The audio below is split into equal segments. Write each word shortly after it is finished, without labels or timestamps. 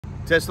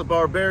Tesla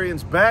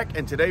Barbarian's back,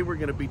 and today we're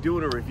going to be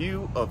doing a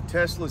review of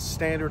Tesla's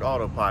standard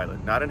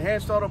autopilot. Not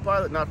enhanced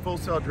autopilot, not full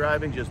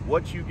self-driving, just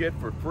what you get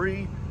for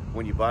free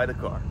when you buy the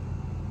car.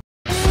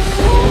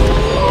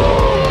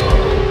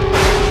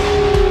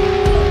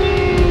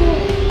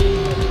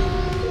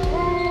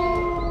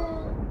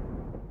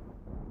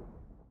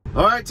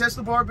 All right,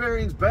 Tesla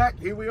Barbarian's back.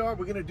 Here we are.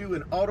 We're going to do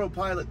an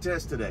autopilot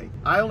test today.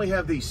 I only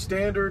have the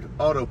standard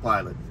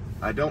autopilot.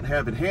 I don't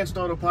have enhanced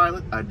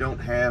autopilot. I don't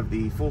have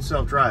the full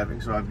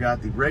self-driving. So I've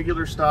got the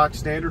regular stock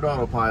standard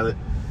autopilot,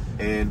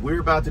 and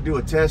we're about to do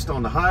a test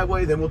on the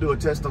highway, then we'll do a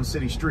test on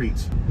city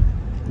streets.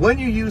 When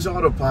you use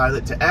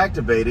autopilot to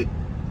activate it,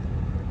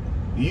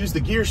 you use the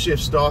gear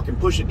shift stalk and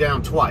push it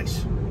down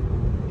twice.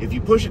 If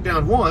you push it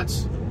down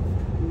once,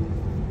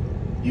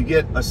 you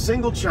get a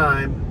single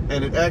chime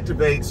and it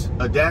activates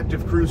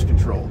adaptive cruise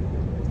control.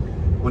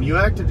 When you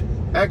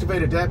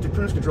activate adaptive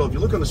cruise control, if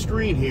you look on the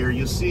screen here,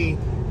 you'll see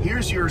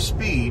here's your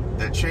speed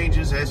that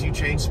changes as you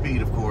change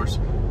speed, of course,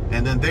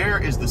 and then there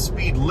is the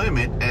speed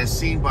limit as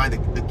seen by the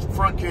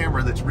front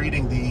camera that's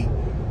reading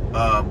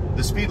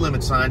the speed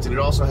limit signs, and it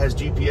also has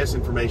GPS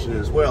information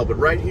as well. But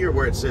right here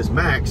where it says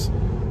max,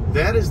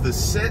 that is the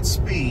set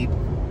speed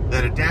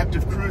that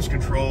adaptive cruise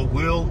control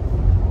will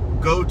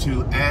go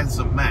to as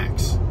a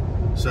max.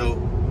 So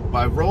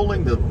by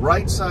rolling the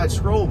right side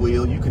scroll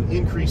wheel, you can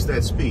increase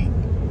that speed.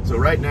 So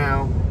right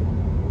now,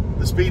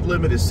 the speed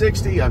limit is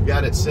 60. I've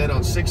got it set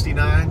on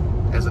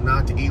 69 as a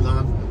nod to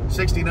Elon.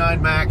 69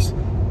 max,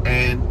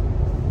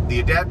 and the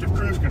adaptive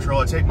cruise control,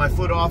 I take my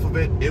foot off of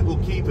it, it will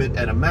keep it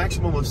at a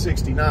maximum of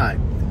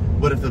 69.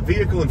 But if the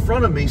vehicle in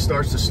front of me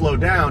starts to slow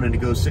down and it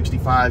goes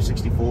 65,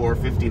 64,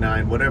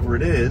 59, whatever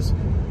it is,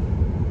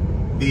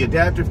 the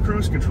adaptive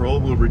cruise control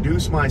will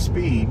reduce my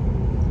speed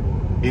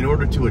in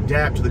order to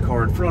adapt to the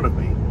car in front of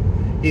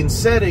me. In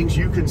settings,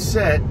 you can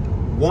set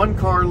 1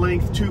 car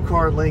length, 2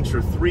 car lengths,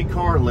 or 3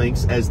 car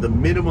lengths as the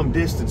minimum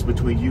distance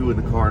between you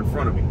and the car in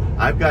front of me.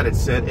 I've got it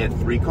set at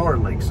 3 car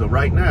lengths. So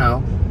right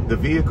now, the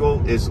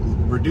vehicle is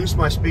reduced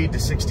my speed to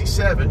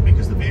 67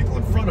 because the vehicle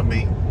in front of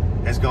me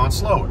has gone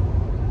slower.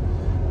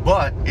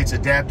 But it's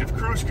adaptive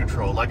cruise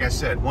control. Like I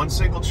said, 1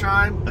 single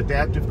chime,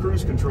 adaptive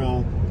cruise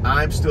control,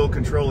 I'm still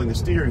controlling the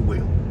steering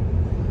wheel.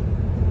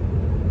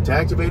 To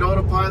activate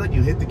autopilot,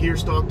 you hit the gear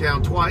stalk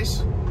down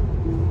twice.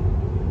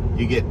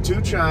 You get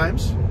 2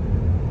 chimes.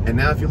 And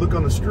now if you look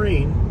on the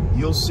screen,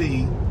 you'll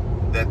see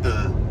that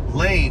the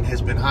lane has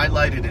been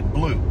highlighted in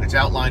blue. It's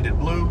outlined in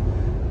blue.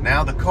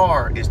 Now the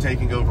car is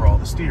taking over all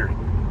the steering.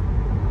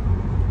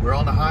 We're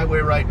on the highway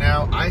right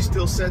now. I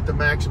still set the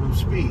maximum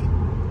speed.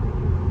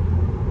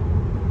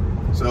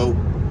 So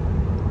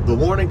the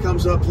warning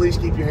comes up, please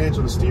keep your hands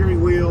on the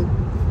steering wheel.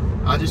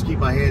 I'll just keep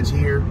my hands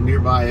here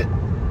nearby it,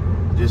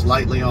 just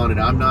lightly on it.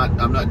 I'm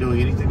not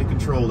doing anything to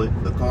control it.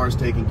 The car is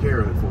taking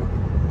care of it for me.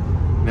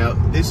 Now,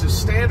 this is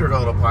standard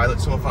autopilot,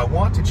 so if I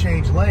want to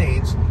change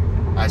lanes,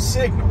 I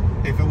signal.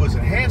 If it was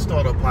enhanced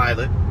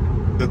autopilot,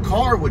 the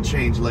car would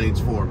change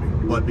lanes for me.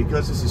 But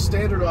because this is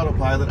standard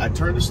autopilot, I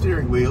turn the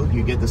steering wheel.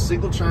 You get the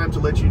single chime to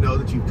let you know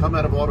that you've come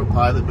out of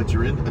autopilot, but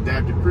you're in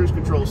adaptive cruise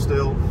control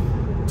still.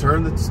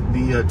 Turn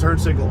the turn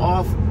signal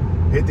off,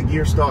 hit the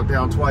gear stalk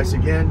down twice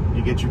again.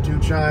 You get your 2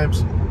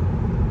 chimes,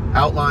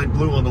 outlined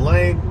blue on the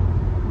lane,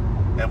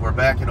 and we're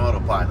back in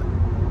autopilot.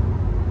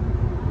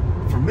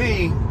 For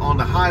me, on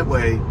the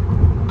highway,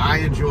 I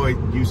enjoy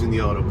using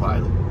the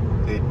autopilot.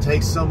 It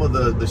takes some of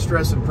the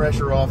stress and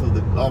pressure off of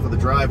the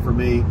drive for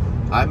me.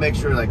 I make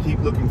sure that I keep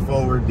looking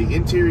forward. The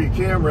interior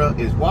camera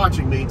is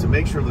watching me to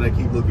make sure that I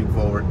keep looking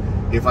forward.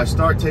 If I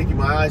start taking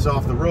my eyes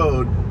off the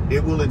road,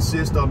 it will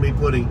insist on me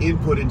putting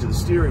input into the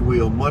steering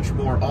wheel much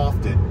more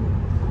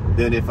often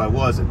than if I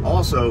wasn't.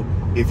 Also,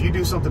 if you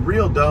do something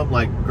real dumb,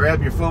 like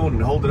grab your phone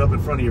and hold it up in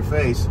front of your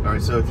face. All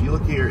right, so if you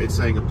look here, it's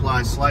saying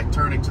apply slight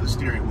turning to the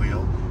steering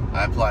wheel.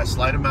 I apply a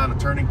slight amount of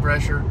turning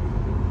pressure,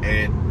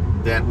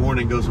 and that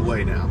warning goes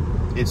away now.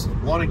 It's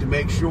wanting to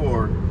make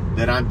sure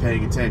that I'm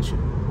paying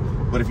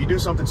attention. But if you do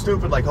something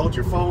stupid like hold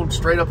your phone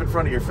straight up in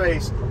front of your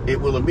face,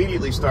 it will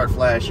immediately start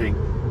flashing,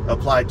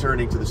 apply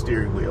turning to the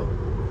steering wheel.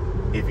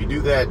 If you do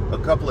that a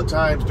couple of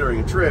times during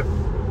a trip,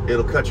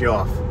 it'll cut you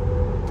off.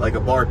 Like a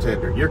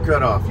bartender, you're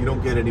cut off. You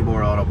don't get any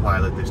more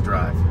autopilot this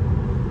drive.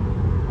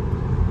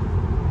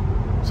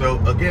 So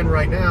again,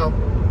 right now,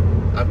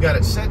 I've got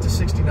it set to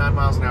 69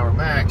 miles an hour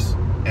max,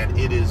 and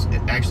it is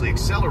actually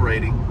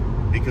accelerating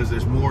because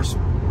there's more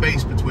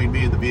space between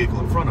me and the vehicle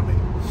in front of me.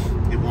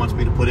 It wants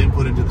me to put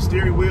input into the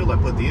steering wheel. I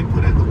put the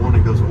input in, the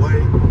warning goes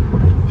away.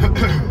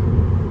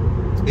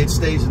 It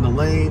stays in the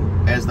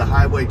lane. As the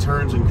highway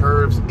turns and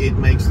curves, it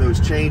makes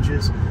those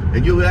changes,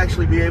 and you'll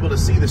actually be able to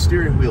see the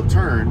steering wheel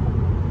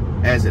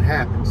turn as it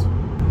happens.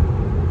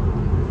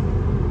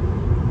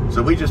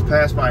 So we just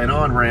passed by an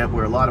on-ramp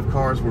where a lot of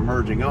cars were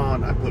merging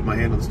on. I put my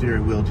hand on the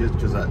steering wheel just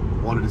because I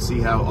wanted to see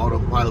how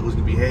autopilot was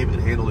going to behave,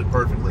 and handled it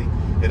perfectly.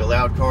 It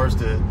allowed cars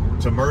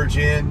to merge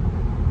in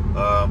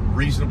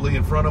reasonably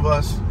in front of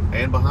us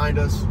and behind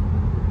us.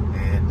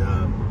 And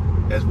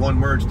as one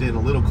merged in a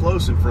little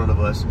close in front of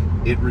us,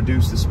 it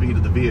reduced the speed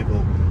of the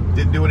vehicle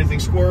Didn't do anything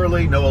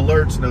squirrely, no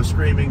alerts, no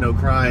screaming, no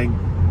crying.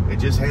 It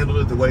just handled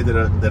it the way that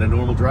a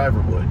normal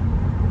driver would.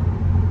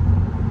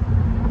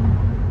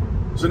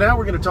 So now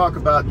we're going to talk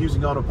about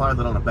using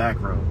autopilot on a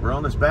back road. We're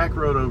on this back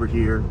road over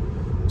here.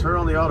 Turn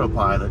on the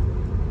autopilot.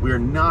 We are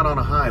not on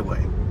a highway.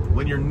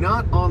 When you're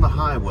not on the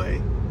highway,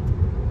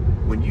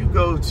 when you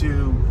go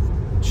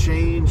to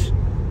change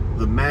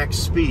the max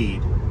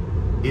speed,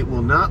 it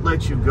will not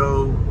let you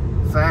go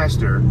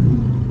faster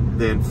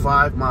than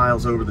 5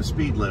 miles over the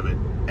speed limit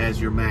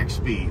as your max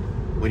speed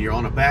when you're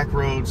on a back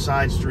road,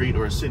 side street,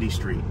 or a city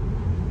street.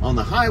 On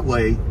the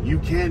highway, you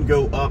can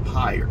go up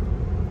higher,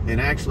 and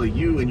actually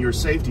you and your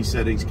safety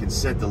settings can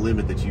set the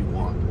limit that you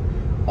want.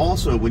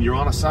 Also, when you're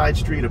on a side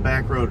street, a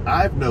back road,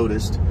 I've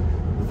noticed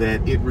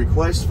that it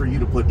requests for you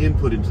to put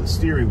input into the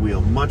steering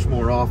wheel much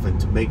more often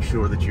to make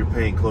sure that you're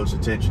paying close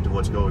attention to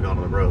what's going on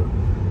the road.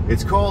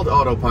 It's called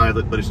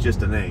autopilot, but it's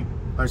just a name.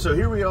 All right, so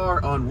here we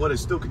are on what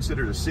is still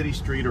considered a city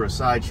street or a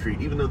side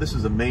street, even though this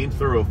is a main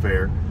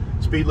thoroughfare.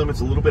 Speed limit's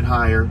a little bit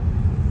higher,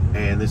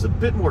 and there's a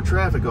bit more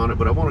traffic on it,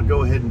 but I want to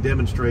go ahead and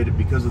demonstrate it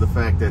because of the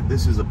fact that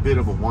this is a bit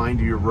of a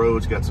windier road.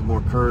 It's got some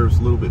more curves,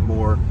 a little bit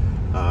more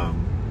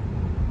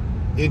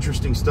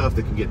interesting stuff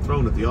that can get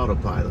thrown at the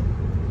autopilot.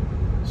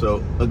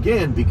 So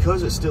again,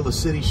 because it's still a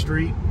city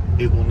street,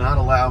 it will not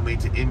allow me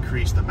to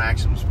increase the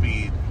maximum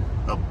speed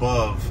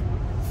above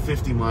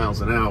 50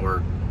 miles an hour,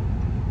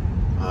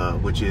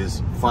 which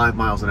is 5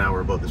 miles an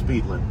hour above the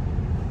speed limit.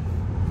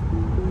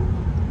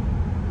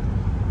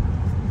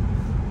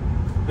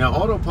 Now,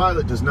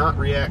 autopilot does not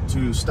react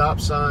to stop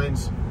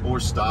signs or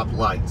stop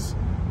lights.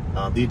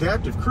 The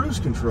adaptive cruise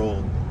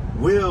control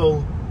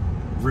will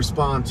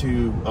respond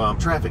to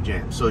traffic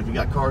jams. So if you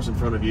got cars in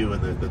front of you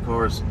and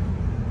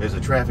there's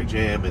a traffic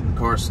jam and the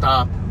cars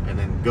stop and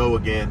then go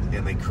again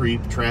and they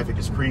creep, traffic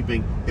is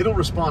creeping, it'll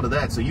respond to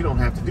that, so you don't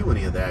have to do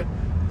any of that.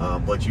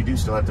 But you do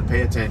still have to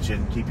pay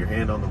attention, keep your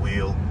hand on the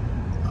wheel,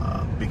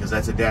 because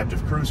that's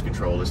adaptive cruise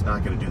control. It's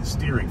not going to do the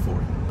steering for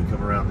you. We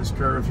come around this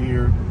curve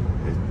here,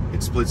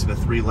 it splits into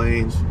 3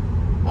 lanes.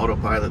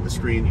 Autopilot, the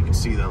screen, you can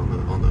see that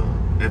on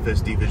the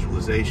FSD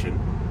visualization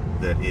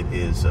that it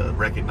is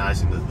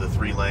recognizing the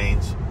 3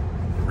 lanes.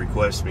 It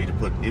requests me to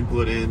put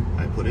input in,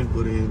 I put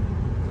input in,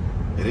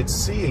 and it's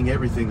seeing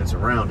everything that's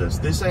around us.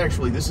 This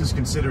is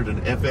considered an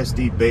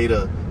FSD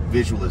beta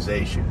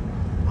visualization.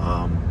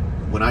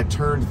 When I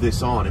turned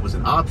this on, it was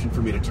an option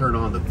for me to turn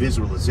on the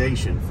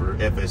visualization for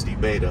FSD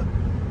beta,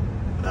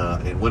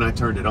 and when I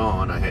turned it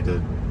on, I had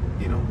to,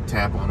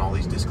 tap on all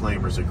these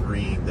disclaimers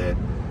agreeing that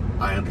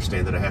I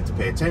understand that I have to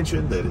pay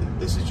attention, that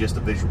this is just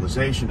a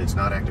visualization, it's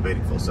not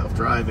activating full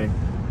self-driving,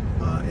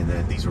 and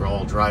that these are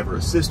all driver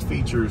assist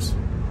features.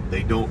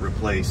 They don't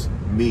replace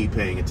me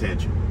paying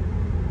attention.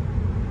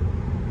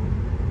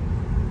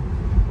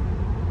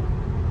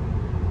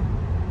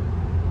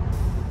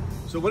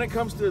 So when it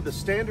comes to the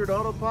standard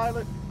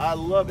autopilot, I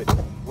love it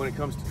when it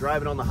comes to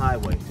driving on the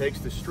highway. It takes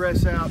the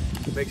stress out,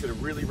 makes it a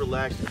really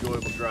relaxed,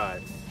 enjoyable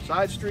drive.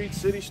 Side streets,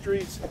 city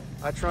streets,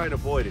 I try and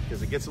avoid it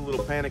because it gets a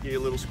little panicky, a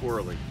little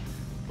squirrely.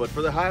 But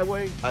for the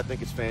highway, I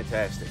think it's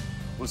fantastic.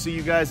 We'll see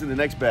you guys in the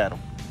next battle.